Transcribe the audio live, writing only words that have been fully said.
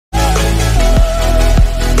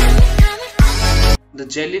The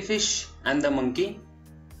Jellyfish and the Monkey.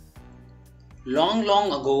 Long, long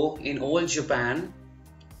ago in old Japan,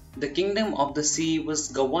 the kingdom of the sea was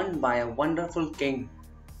governed by a wonderful king.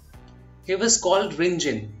 He was called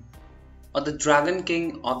Rinjin, or the Dragon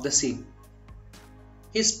King of the Sea.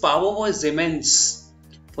 His power was immense,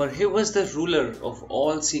 for he was the ruler of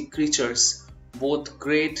all sea creatures, both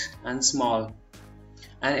great and small,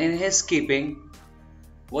 and in his keeping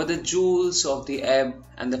were the jewels of the ebb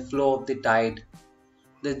and the flow of the tide.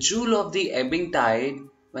 The jewel of the ebbing tide,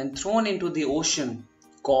 when thrown into the ocean,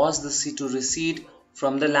 caused the sea to recede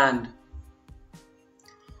from the land.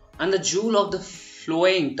 And the jewel of the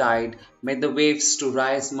flowing tide made the waves to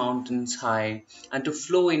rise mountains high and to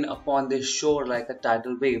flow in upon the shore like a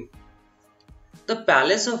tidal wave. The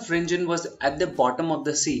palace of Rinjin was at the bottom of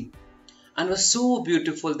the sea and was so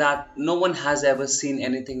beautiful that no one has ever seen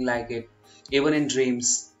anything like it, even in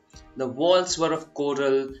dreams. The walls were of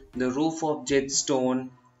coral, the roof of jade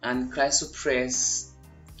stone and chrysoprase,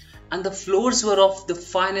 and the floors were of the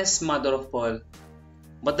finest mother of pearl.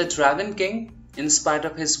 But the Dragon King, in spite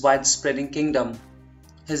of his wide-spreading kingdom,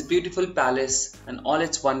 his beautiful palace and all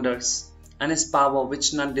its wonders, and his power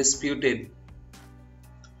which none disputed,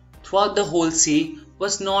 throughout the whole sea,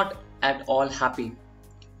 was not at all happy,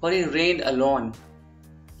 for he reigned alone.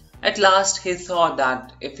 At last he thought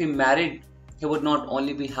that if he married, he would not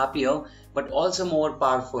only be happier, but also more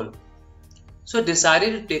powerful. So he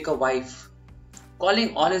decided to take a wife.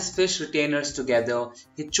 Calling all his fish retainers together,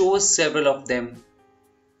 he chose several of them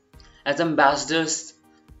as ambassadors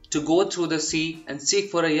to go through the sea and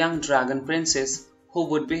seek for a young dragon princess who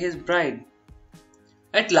would be his bride.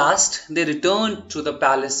 At last they returned to the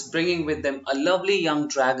palace, bringing with them a lovely young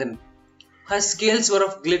dragon. Her scales were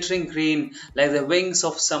of glittering green like the wings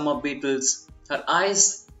of summer beetles. Her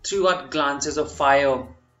eyes threw out glances of fire,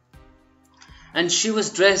 and she was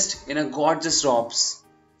dressed in a gorgeous robes.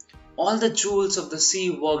 All the jewels of the sea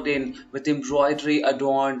worked in with embroidery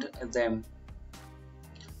adorned them.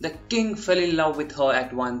 The king fell in love with her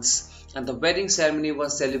at once, and the wedding ceremony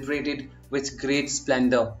was celebrated with great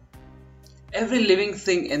splendor. Every living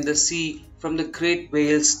thing in the sea, from the great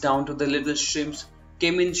whales down to the little shrimps,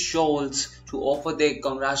 came in shoals to offer their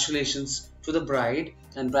congratulations to the bride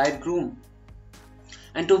and bridegroom,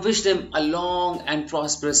 and to wish them a long and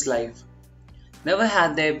prosperous life. Never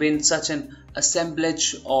had there been such an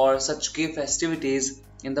assemblage or such gay festivities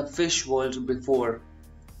in the fish world before.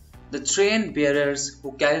 The train bearers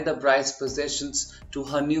who carried the bride's possessions to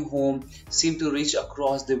her new home seemed to reach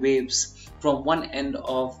across the waves from one end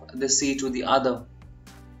of the sea to the other.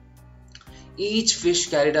 Each fish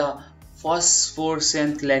carried a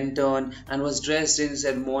phosphorescent lantern and was dressed in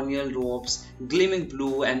ceremonial robes gleaming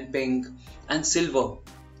blue and pink and silver,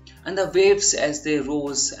 and the waves as they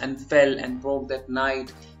rose and fell and broke that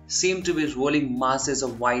night seemed to be rolling masses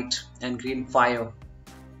of white and green fire.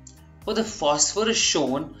 For the phosphorus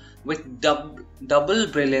shone with double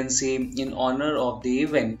brilliancy in honor of the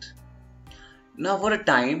event. Now for a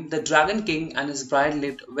time the Dragon King and his bride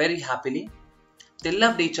lived very happily. They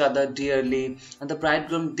loved each other dearly, and the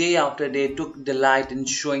bridegroom day after day took delight in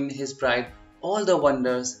showing his bride all the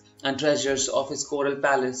wonders and treasures of his coral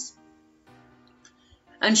palace.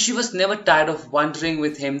 And she was never tired of wandering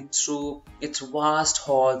with him through its vast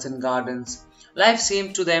halls and gardens. Life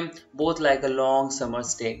seemed to them both like a long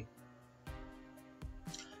summer's day.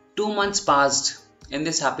 2 months passed in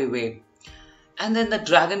this happy way, and then the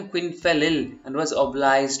Dragon Queen fell ill and was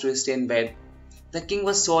obliged to stay in bed. The king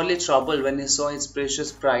was sorely troubled when he saw his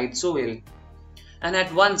precious bride so ill, and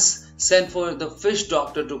at once sent for the fish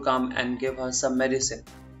doctor to come and give her some medicine.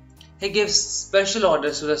 He gave special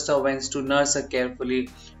orders to the servants to nurse her carefully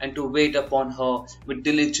and to wait upon her with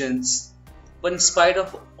diligence. But in spite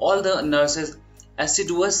of all the nurses'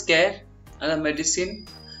 assiduous care and the medicine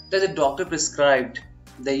that the doctor prescribed,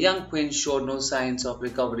 the young queen showed no signs of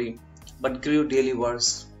recovery, but grew daily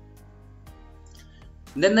worse.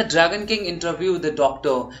 Then the Dragon King interviewed the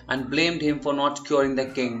doctor and blamed him for not curing the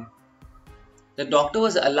king. The doctor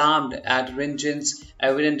was alarmed at Rinjin's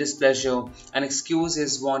evident displeasure and excused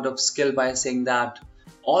his want of skill by saying that,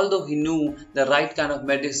 although he knew the right kind of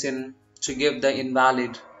medicine to give the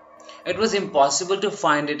invalid, it was impossible to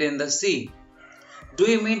find it in the sea. "Do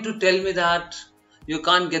you mean to tell me that you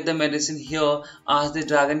can't get the medicine here?" asked the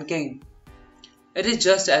Dragon King. "It is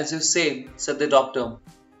just as you say," said the doctor.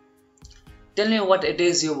 "Tell me what it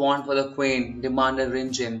is you want for the queen," demanded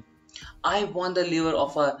Rinjin. "I want the liver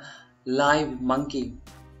of a live monkey,"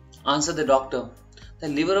 answered the doctor. "The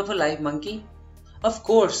liver of a live monkey? Of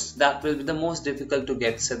course, that will be the most difficult to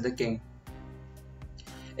get," said the king.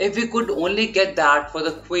 "If we could only get that for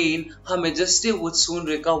the queen, Her Majesty would soon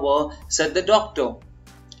recover," said the doctor.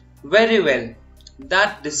 Very well,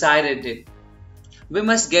 that decided it. We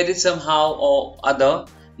must get it somehow or other,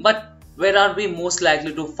 but where are we most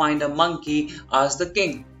likely to find a monkey? Asked the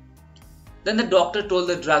king. Then the doctor told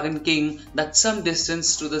the Dragon King that some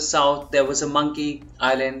distance to the south there was a monkey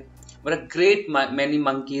island where a great many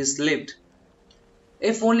monkeys lived.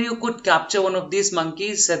 If only you could capture one of these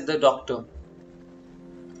monkeys, said the doctor.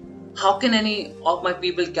 How can any of my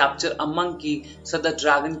people capture a monkey? Said the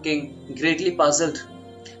Dragon King, greatly puzzled.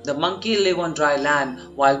 The monkey live on dry land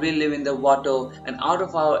while we live in the water, and out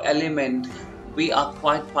of our element we are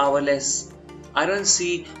quite powerless. I don't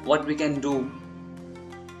see what we can do.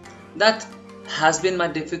 That has been my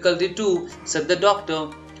difficulty too, said the doctor.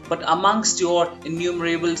 But amongst your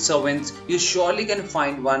innumerable servants, you surely can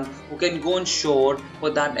find one who can go on shore for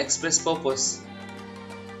that express purpose.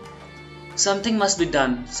 Something must be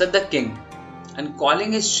done, said the king, and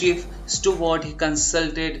calling his chief steward, he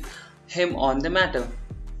consulted him on the matter.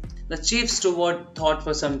 The chief steward thought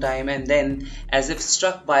for some time and then, as if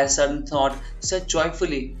struck by a sudden thought, said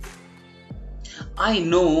joyfully, I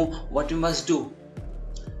know what we must do.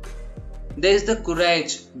 There is the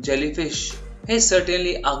courage jellyfish. He is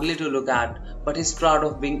certainly ugly to look at, but he is proud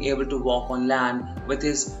of being able to walk on land with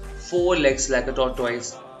his four legs like a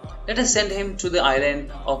tortoise. Let us send him to the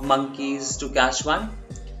island of monkeys to catch one.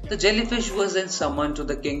 The jellyfish was then summoned to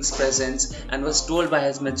the king's presence and was told by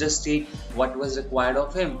his majesty what was required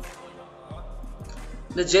of him.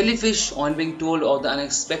 The jellyfish, on being told of the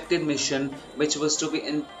unexpected mission which was to be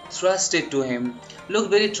entrusted to him,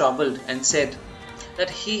 looked very troubled and said that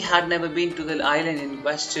he had never been to the island in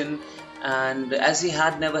question, and as he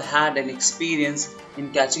had never had any experience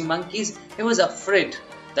in catching monkeys, he was afraid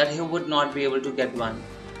that he would not be able to get one.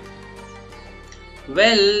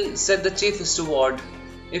 Well, said the chief steward,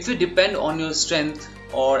 if you depend on your strength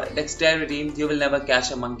or dexterity, you will never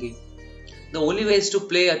catch a monkey. The only way is to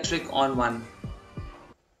play a trick on one.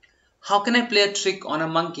 How can I play a trick on a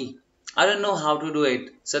monkey? I don't know how to do it,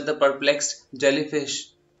 said the perplexed jellyfish.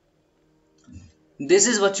 This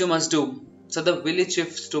is what you must do, said the village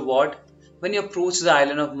chief steward. When you approach the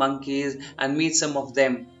island of monkeys and meet some of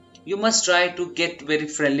them, you must try to get very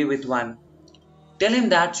friendly with one. Tell him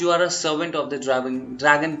that you are a servant of the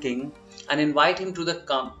Dragon King and invite him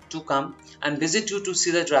to come and visit you to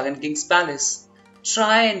see the Dragon King's palace.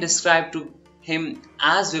 Try and describe to him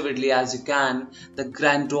as vividly as you can the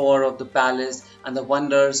grandeur of the palace and the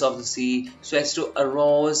wonders of the sea so as to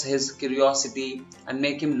arouse his curiosity and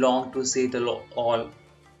make him long to see it all.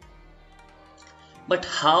 But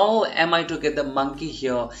how am I to get the monkey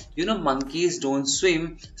here? You know monkeys don't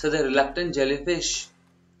swim, said the reluctant jellyfish.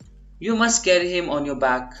 You must carry him on your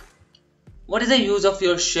back. What is the use of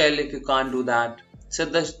your shell if you can't do that?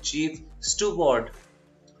 Said the chief steward.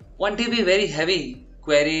 Won't he be very heavy?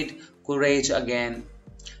 Queried Courage again.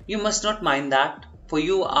 You must not mind that, for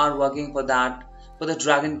you are working for the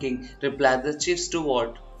Dragon King, replied the chief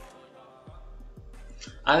steward.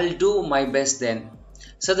 I will do my best then,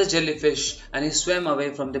 said the jellyfish, and he swam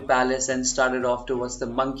away from the palace and started off towards the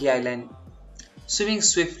monkey island. Swimming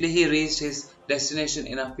swiftly, he reached his destination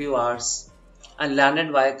in a few hours and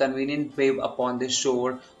landed by a convenient wave upon the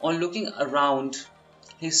shore. On looking around,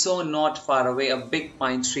 he saw not far away a big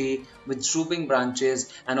pine tree with drooping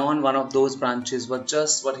branches, and on one of those branches was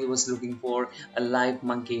just what he was looking for, a live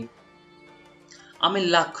monkey. I'm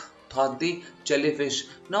in luck, thought the jellyfish.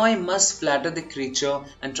 Now I must flatter the creature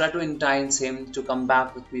and try to entice him to come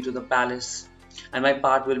back with me to the palace, and my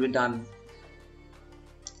part will be done.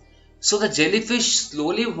 So the jellyfish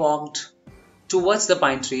slowly walked towards the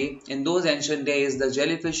pine tree. In those ancient days, the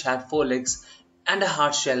jellyfish had four legs and a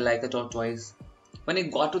hard shell like a tortoise. When he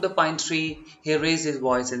got to the pine tree, he raised his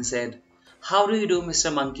voice and said, How do you do,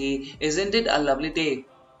 Mr. Monkey? Isn't it a lovely day?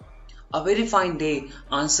 A very fine day,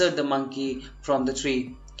 answered the monkey from the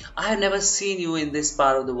tree. I have never seen you in this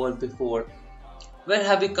part of the world before. Where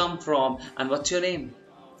have you come from and what's your name?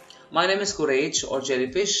 My name is Courage or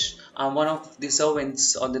Jellyfish. I'm one of the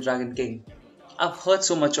servants of the Dragon King. I've heard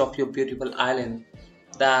so much of your beautiful island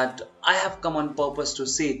that I have come on purpose to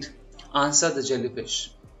see it, answered the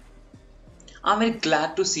jellyfish. I'm very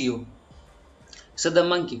glad to see you, said the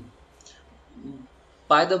monkey.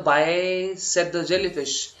 By the by, said the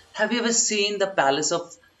jellyfish, have you ever seen the palace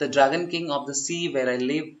of the Dragon King of the sea where I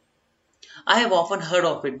live? I have often heard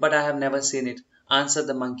of it, but I have never seen it, answered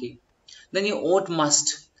the monkey. Then you ought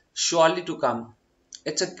must surely to come.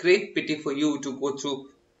 It's a great pity for you to go through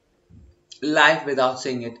life without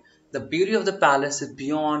seeing it. The beauty of the palace is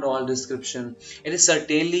beyond all description. It is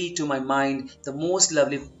certainly, to my mind, the most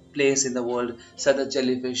lovely place in the world, said the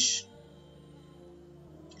jellyfish.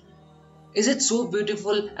 Is it so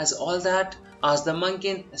beautiful as all that? Asked the monkey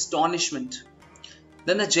in astonishment.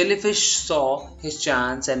 Then the jellyfish saw his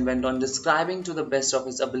chance and went on describing to the best of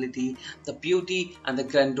his ability the beauty and the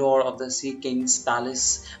grandeur of the Sea King's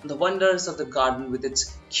palace, and the wonders of the garden with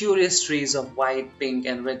its curious trees of white, pink,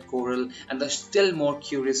 and red coral, and the still more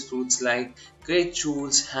curious fruits like great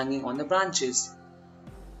jewels hanging on the branches.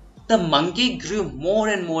 The monkey grew more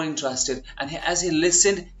and more interested, and as he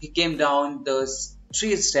listened, he came down the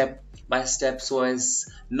tree step by step so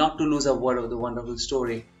as not to lose a word of the wonderful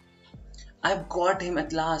story. I've got him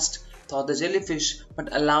at last, thought the jellyfish,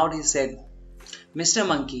 but aloud he said, Mr.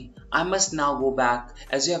 Monkey, I must now go back,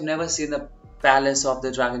 as you have never seen the palace of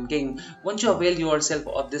the Dragon King. Won't you avail yourself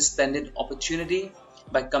of this splendid opportunity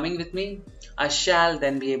by coming with me? I shall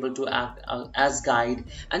then be able to act as guide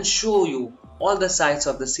and show you all the sights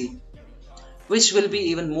of the sea, which will be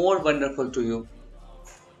even more wonderful to you.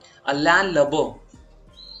 A landlubber.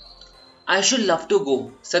 I should love to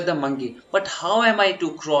go, said the monkey, but how am I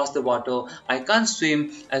to cross the water? I can't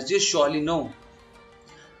swim, as you surely know.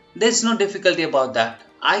 There's no difficulty about that.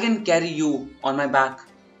 I can carry you on my back.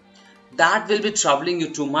 That will be troubling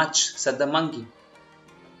you too much, said the monkey.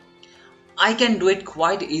 I can do it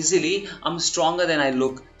quite easily. I'm stronger than I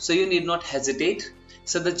look, so you need not hesitate,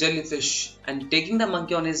 said the jellyfish, and taking the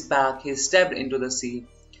monkey on his back, he stepped into the sea.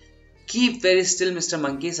 Keep very still, Mr.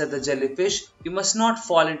 Monkey, said the jellyfish. You must not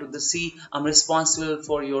fall into the sea. I'm responsible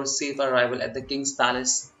for your safe arrival at the king's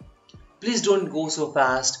palace. Please don't go so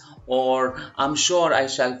fast, or I'm sure I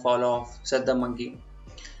shall fall off, said the monkey.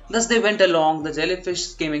 Thus they went along, the jellyfish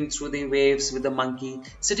skimming through the waves with the monkey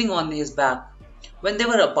sitting on his back. When they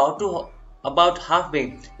were about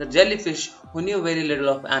halfway, the jellyfish, who knew very little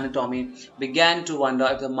of anatomy, began to wonder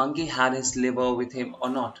if the monkey had his liver with him or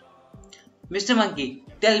not. Mr. Monkey,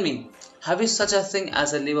 tell me, have you such a thing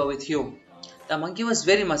as a liver with you? The monkey was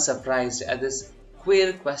very much surprised at this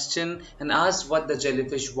queer question and asked what the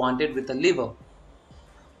jellyfish wanted with a liver.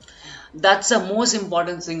 That's the most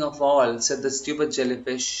important thing of all, said the stupid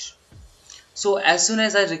jellyfish. So as soon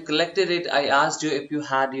as I recollected it, I asked you if you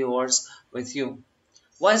had yours with you.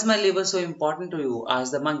 Why is my liver so important to you?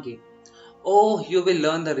 Asked the monkey. Oh, you will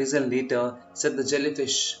learn the reason later, said the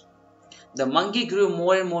jellyfish. The monkey grew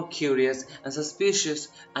more and more curious and suspicious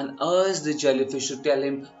and urged the jellyfish to tell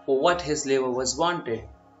him for what his liver was wanted,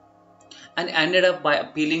 and ended up by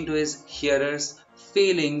appealing to his hearers'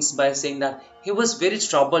 feelings by saying that he was very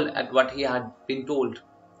troubled at what he had been told.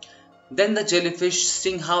 Then the jellyfish,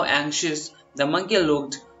 seeing how anxious the monkey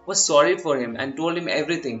looked, was sorry for him and told him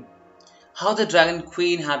everything. How the dragon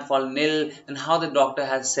queen had fallen ill, and how the doctor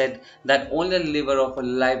had said that only the liver of a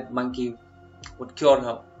live monkey would cure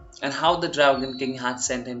her, and how the dragon king had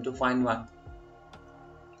sent him to find one.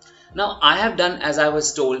 Now I have done as I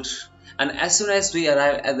was told, and as soon as we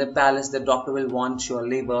arrive at the palace, the doctor will want your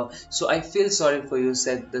liver, so I feel sorry for you,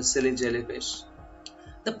 said the silly jellyfish.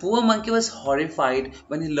 The poor monkey was horrified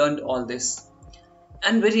when he learned all this,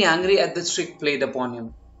 and very angry at the trick played upon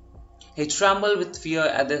him. He trembled with fear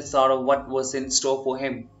at the thought of what was in store for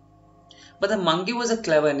him. But the monkey was a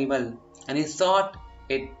clever animal, and he thought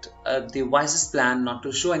it the wisest plan not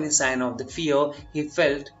to show any sign of the fear he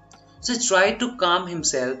felt, so he tried to calm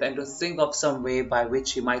himself and to think of some way by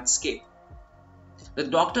which he might escape. The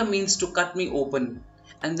doctor means to cut me open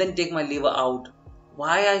and then take my liver out.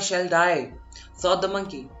 Why, I shall die, thought the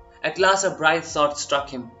monkey. At last a bright thought struck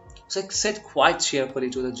him, so he said quite cheerfully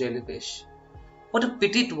to the jellyfish, What a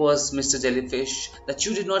pity it was, Mr. Jellyfish, that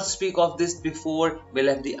you did not speak of this before we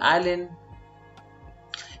left the island.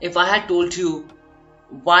 If I had told you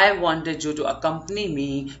why I wanted you to accompany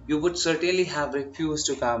me, you would certainly have refused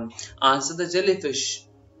to come, answered the jellyfish.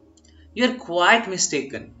 You are quite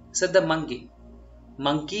mistaken, said the monkey.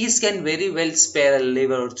 Monkeys can very well spare a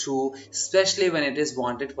liver or two, especially when it is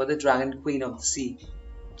wanted for the dragon queen of the sea.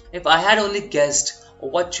 If I had only guessed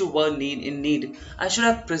what you were in need, I should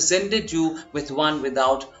have presented you with one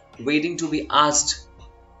without waiting to be asked.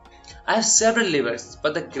 I have several livers,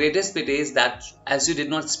 but the greatest pity is that as you did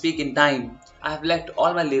not speak in time, I have left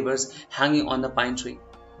all my livers hanging on the pine tree.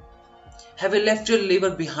 Have you left your liver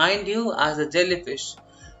behind you? Asked the jellyfish.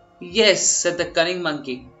 Yes, said the cunning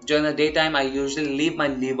monkey. During the daytime, I usually leave my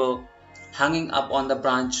liver hanging up on the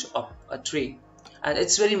branch of a tree, and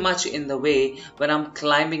it's very much in the way when I'm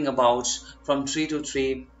climbing about from tree to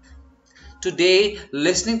tree. Today,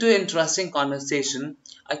 listening to an interesting conversation,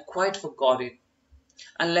 I quite forgot it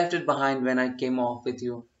and left it behind when I came off with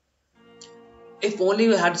you. If only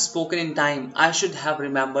you had spoken in time, I should have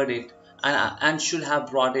remembered it and should have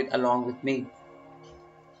brought it along with me.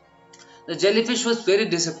 The jellyfish was very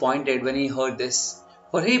disappointed when he heard this,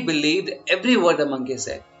 for he believed every word the monkey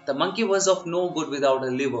said. The monkey was of no good without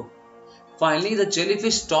a liver. Finally, the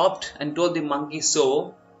jellyfish stopped and told the monkey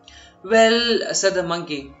so. Well, said the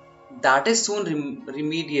monkey, that is soon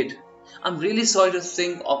remediated. I'm really sorry to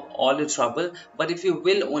think of all your trouble, but if you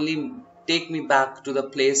will only take me back to the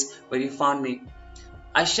place where you found me,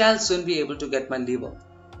 I shall soon be able to get my liver.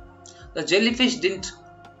 The jellyfish didn't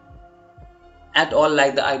at all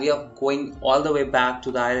like the idea of going all the way back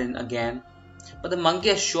to the island again, but the monkey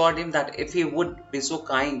assured him that if he would be so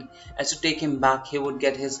kind as to take him back, he would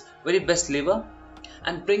get his very best liver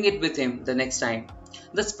and bring it with him the next time.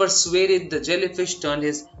 Thus persuaded, the jellyfish turned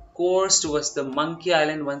his course towards the monkey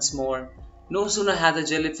island once more. No sooner had the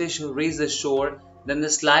jellyfish reached the shore than the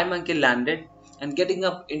sly monkey landed, and getting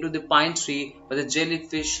up into the pine tree where the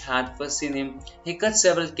jellyfish had first seen him, he cut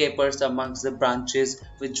several capers amongst the branches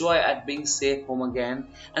with joy at being safe home again,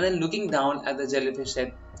 and then looking down at the jellyfish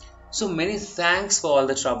said, "So many thanks for all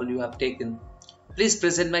the trouble you have taken. Please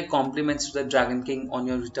present my compliments to the Dragon King on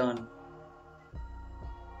your return."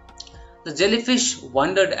 The jellyfish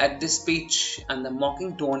wondered at this speech and the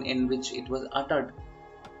mocking tone in which it was uttered.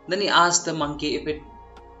 Then he asked the monkey if it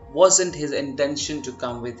wasn't his intention to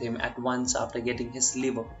come with him at once after getting his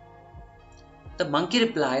liver. The monkey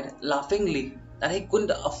replied laughingly that he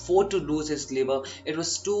couldn't afford to lose his liver, it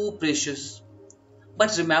was too precious.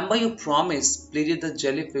 "But remember your promise," pleaded the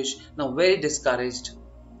jellyfish, now very discouraged.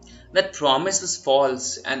 "That promise was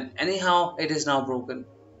false, and anyhow it is now broken,"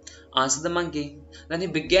 answered the monkey. Then he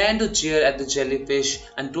began to jeer at the jellyfish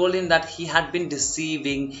and told him that he had been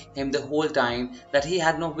deceiving him the whole time, that he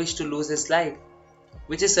had no wish to lose his life,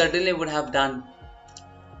 which he certainly would have done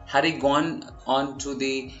had he gone on to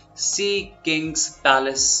the Sea King's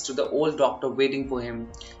palace to the old doctor waiting for him,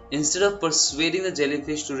 instead of persuading the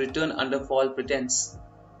jellyfish to return under false pretense.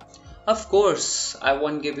 "Of course, I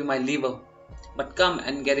won't give you my liver, but come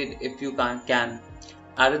and get it if you can,"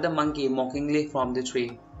 added the monkey mockingly from the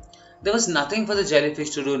tree. There was nothing for the jellyfish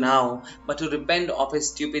to do now but to repent of his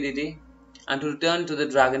stupidity and to return to the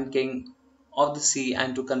Dragon King of the sea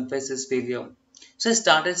and to confess his failure. So he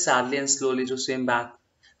started sadly and slowly to swim back.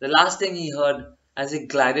 The last thing he heard as he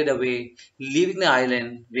glided away, leaving the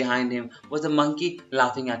island behind him, was the monkey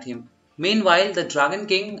laughing at him. Meanwhile, the Dragon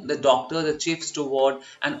King, the doctor, the chief steward,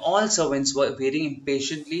 and all servants were waiting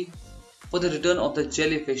impatiently for the return of the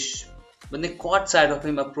jellyfish. When they caught sight of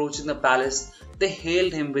him approaching the palace, they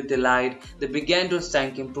hailed him with delight. They began to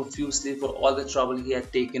thank him profusely for all the trouble he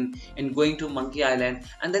had taken in going to Monkey Island,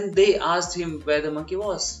 and then they asked him where the monkey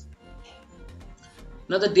was.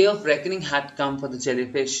 Now the day of reckoning had come for the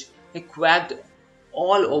jellyfish. He quacked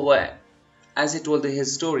all over as he told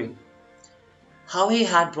his story. How he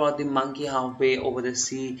had brought the monkey halfway over the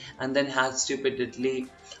sea and then had stupidly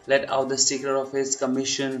let out the secret of his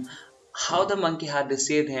commission. How the monkey had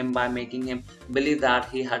deceived him by making him believe that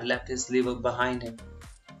he had left his liver behind him.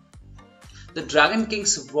 The Dragon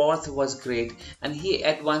King's wrath was great, and he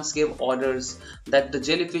at once gave orders that the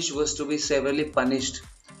jellyfish was to be severely punished.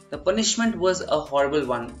 The punishment was a horrible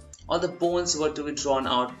one. All the bones were to be drawn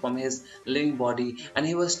out from his living body, and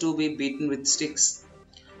he was to be beaten with sticks.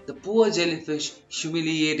 The poor jellyfish,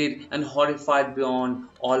 humiliated and horrified beyond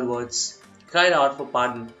all words, cried out for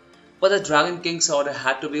pardon. But the Dragon King's order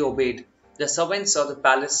had to be obeyed. The servants of the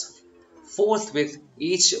palace forthwith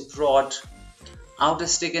each brought out a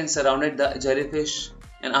stick and surrounded the jellyfish,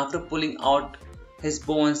 and after pulling out his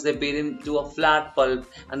bones, they beat him to a flat pulp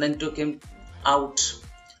and then took him out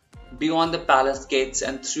beyond the palace gates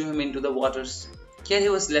and threw him into the waters. Here he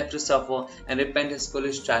was left to suffer and repent his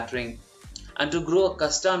foolish chattering, and to grow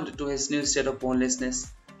accustomed to his new state of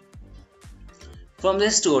bonelessness. From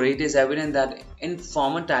this story, it is evident that in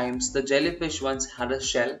former times, the jellyfish once had a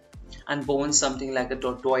shell and bones something like a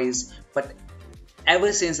tortoise, but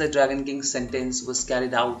ever since the Dragon King's sentence was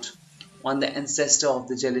carried out on the ancestor of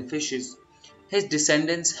the jellyfishes, his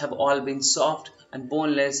descendants have all been soft and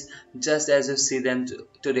boneless, just as you see them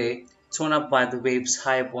today, thrown up by the waves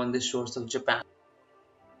high upon the shores of Japan.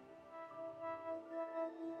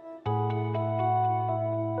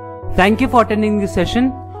 Thank you for attending this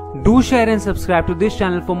session. Do share and subscribe to this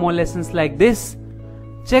channel for more lessons like this.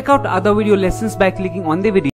 Check out other video lessons by clicking on the video.